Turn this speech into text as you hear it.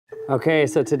Okay,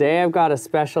 so today I've got a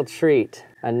special treat.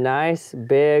 A nice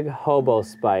big hobo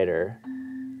spider.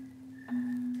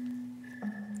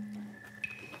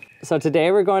 So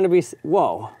today we're going to be,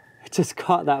 whoa, I just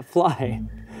caught that fly.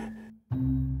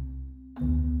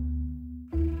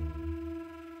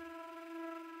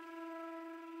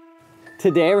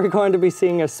 Today we're going to be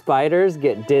seeing if spiders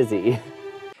get dizzy.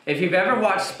 If you've ever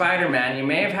watched Spider-Man, you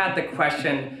may have had the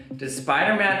question, does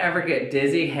Spider-Man ever get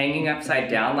dizzy hanging upside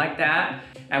down like that?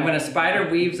 And when a spider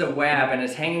weaves a web and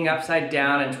is hanging upside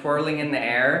down and twirling in the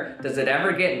air, does it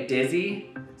ever get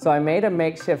dizzy? So I made a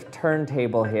makeshift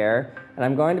turntable here, and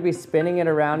I'm going to be spinning it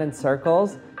around in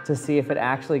circles to see if it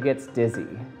actually gets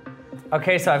dizzy.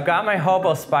 Okay, so I've got my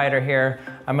hobo spider here.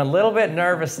 I'm a little bit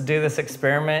nervous to do this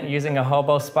experiment using a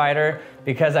hobo spider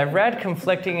because I've read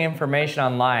conflicting information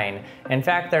online. In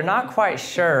fact, they're not quite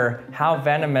sure how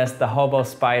venomous the hobo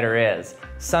spider is.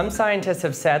 Some scientists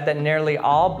have said that nearly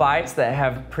all bites that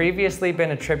have previously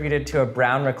been attributed to a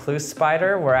brown recluse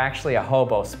spider were actually a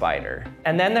hobo spider.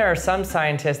 And then there are some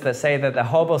scientists that say that the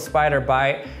hobo spider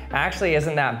bite actually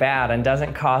isn't that bad and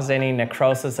doesn't cause any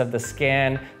necrosis of the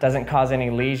skin, doesn't cause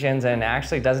any lesions, and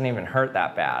actually doesn't even hurt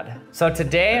that bad. So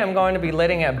today I'm going to be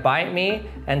letting it bite me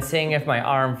and seeing if my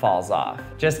arm falls off.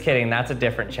 Just kidding, that's a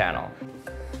different channel.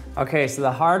 Okay, so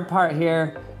the hard part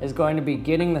here is going to be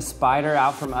getting the spider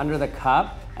out from under the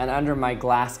cup and under my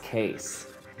glass case.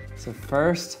 So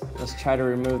first, let's try to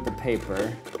remove the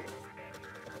paper.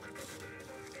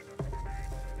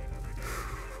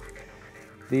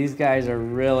 These guys are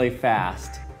really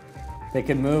fast. They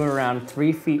can move around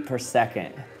 3 feet per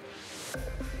second.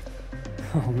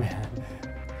 Oh man.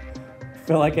 I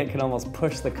feel like it can almost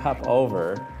push the cup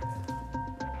over.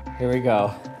 Here we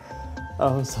go.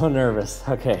 Oh, I'm so nervous.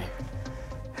 Okay.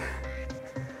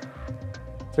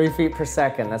 3 feet per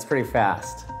second, that's pretty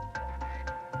fast.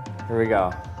 Here we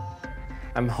go.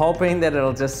 I'm hoping that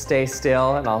it'll just stay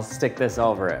still and I'll stick this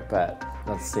over it, but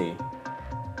let's see.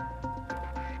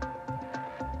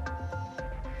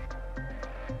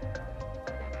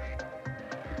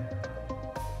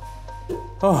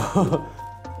 Oh,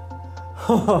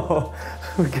 oh,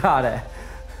 we got it.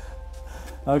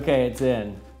 Okay, it's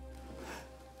in.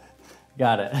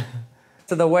 Got it.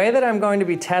 So the way that I'm going to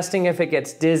be testing if it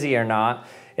gets dizzy or not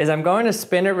is I'm going to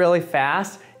spin it really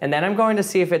fast and then I'm going to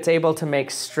see if it's able to make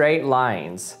straight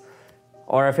lines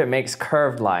or if it makes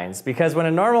curved lines. Because when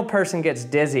a normal person gets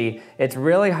dizzy, it's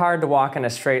really hard to walk in a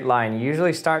straight line. You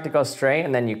usually start to go straight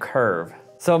and then you curve.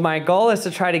 So my goal is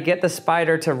to try to get the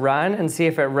spider to run and see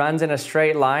if it runs in a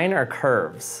straight line or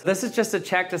curves. This is just a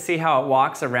check to see how it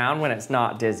walks around when it's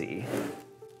not dizzy.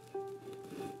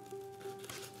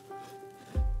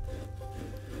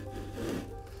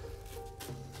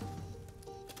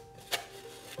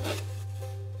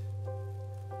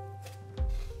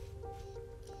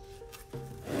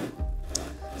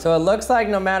 So it looks like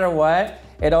no matter what,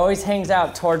 it always hangs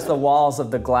out towards the walls of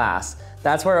the glass.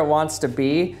 That's where it wants to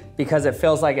be because it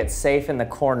feels like it's safe in the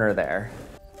corner there.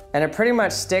 And it pretty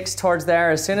much sticks towards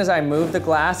there. As soon as I move the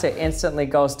glass, it instantly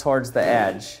goes towards the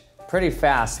edge. Pretty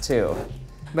fast too.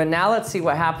 But now let's see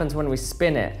what happens when we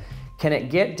spin it. Can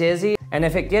it get dizzy? And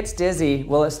if it gets dizzy,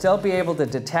 will it still be able to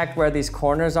detect where these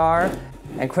corners are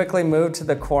and quickly move to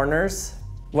the corners?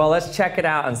 Well, let's check it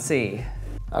out and see.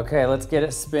 Okay, let's get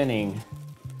it spinning.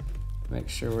 Make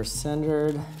sure we're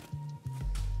centered,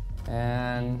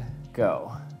 and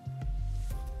go.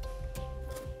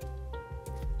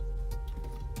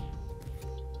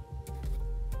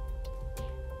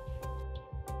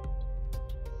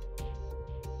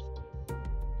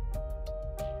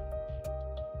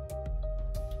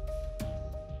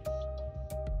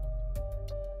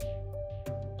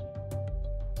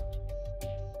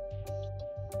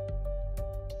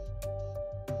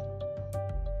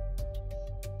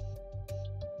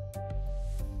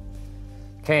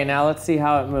 Okay, now let's see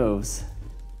how it moves.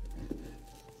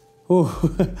 Ooh.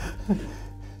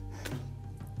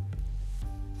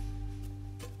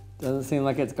 Doesn't seem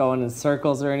like it's going in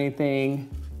circles or anything.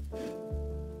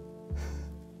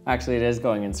 Actually, it is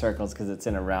going in circles because it's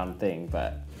in a round thing,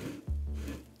 but.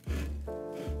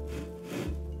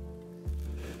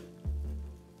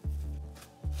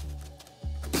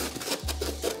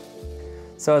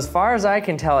 So as far as I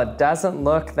can tell, it doesn't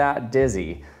look that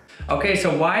dizzy. Okay,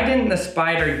 so why didn't the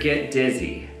spider get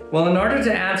dizzy? Well, in order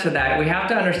to answer that, we have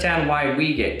to understand why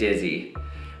we get dizzy.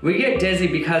 We get dizzy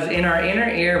because in our inner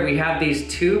ear, we have these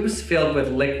tubes filled with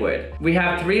liquid. We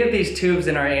have 3 of these tubes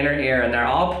in our inner ear and they're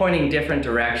all pointing different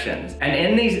directions. And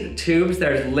in these tubes,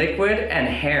 there's liquid and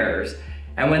hairs.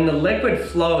 And when the liquid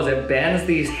flows, it bends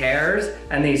these hairs,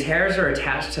 and these hairs are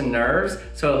attached to nerves,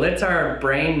 so it lets our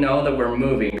brain know that we're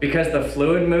moving. Because the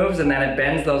fluid moves and then it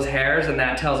bends those hairs, and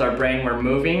that tells our brain we're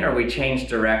moving or we change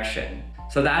direction.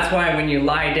 So that's why when you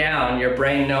lie down, your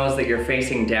brain knows that you're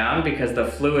facing down because the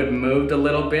fluid moved a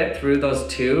little bit through those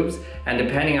tubes, and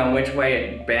depending on which way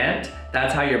it bent,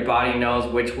 that's how your body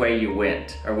knows which way you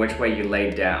went or which way you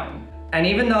laid down. And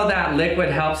even though that liquid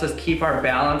helps us keep our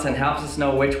balance and helps us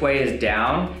know which way is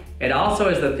down, it also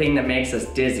is the thing that makes us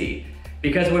dizzy.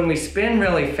 Because when we spin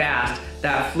really fast,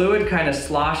 that fluid kind of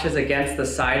sloshes against the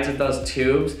sides of those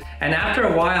tubes. And after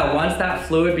a while, once that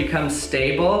fluid becomes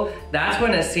stable, that's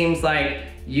when it seems like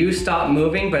you stop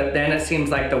moving, but then it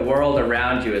seems like the world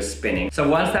around you is spinning. So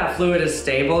once that fluid is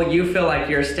stable, you feel like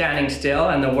you're standing still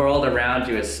and the world around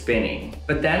you is spinning.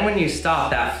 But then when you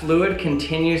stop, that fluid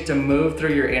continues to move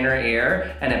through your inner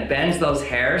ear and it bends those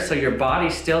hairs, so your body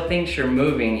still thinks you're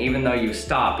moving even though you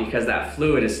stop because that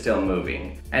fluid is still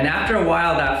moving. And after a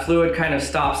while, that fluid kind of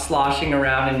stops sloshing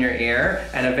around in your ear,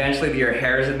 and eventually your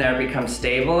hairs in there become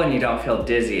stable and you don't feel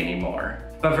dizzy anymore.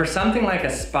 But for something like a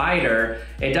spider,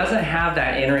 it doesn't have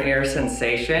that inner ear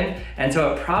sensation, and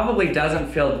so it probably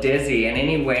doesn't feel dizzy in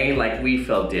any way like we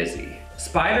feel dizzy.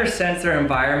 Spiders sense their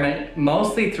environment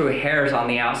mostly through hairs on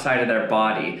the outside of their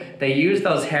body. They use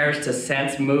those hairs to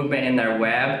sense movement in their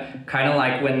web, kind of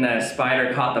like when the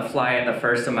spider caught the fly at the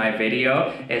first of my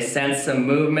video. It sensed some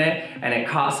movement and it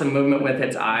caught some movement with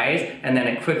its eyes, and then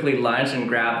it quickly lunged and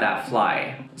grabbed that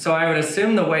fly. So I would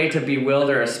assume the way to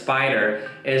bewilder a spider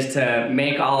is to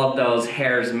make all of those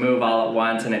hairs move all at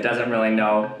once, and it doesn't really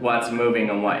know what's moving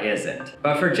and what isn't.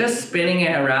 But for just spinning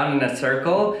it around in a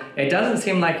circle, it doesn't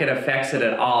seem like it affects it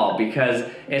at all, because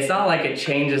it's not like it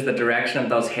changes the direction of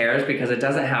those hairs because it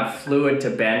doesn't have fluid to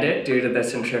bend it due to the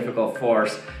centrifugal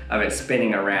force of it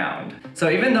spinning around. So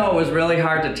even though it was really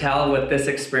hard to tell with this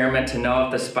experiment to know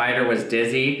if the spider was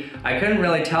dizzy, I couldn't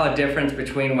really tell a difference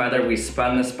between whether we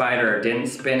spun the spider or didn't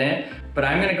spin it, but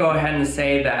I'm gonna go ahead and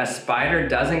say that a spider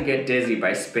doesn't get dizzy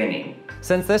by spinning.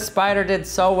 Since this spider did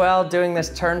so well doing this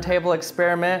turntable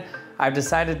experiment, I've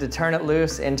decided to turn it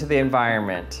loose into the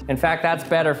environment. In fact, that's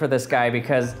better for this guy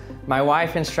because my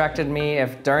wife instructed me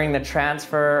if during the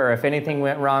transfer or if anything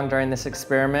went wrong during this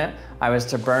experiment, I was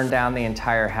to burn down the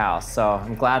entire house. So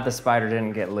I'm glad the spider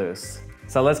didn't get loose.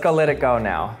 So let's go let it go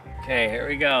now. Okay, here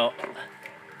we go.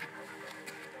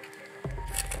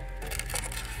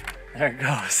 There it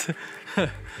goes.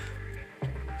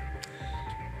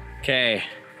 Okay,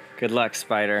 good luck,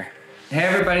 spider. Hey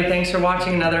everybody, thanks for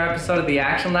watching another episode of the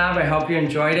Action Lab. I hope you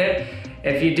enjoyed it.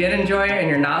 If you did enjoy it and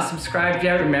you're not subscribed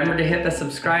yet, remember to hit the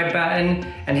subscribe button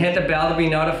and hit the bell to be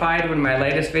notified when my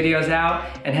latest video is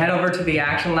out, and head over to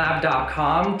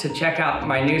theactionlab.com to check out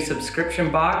my new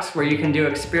subscription box where you can do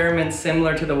experiments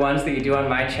similar to the ones that you do on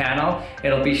my channel.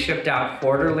 It'll be shipped out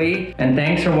quarterly. And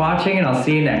thanks for watching, and I'll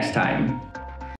see you next time.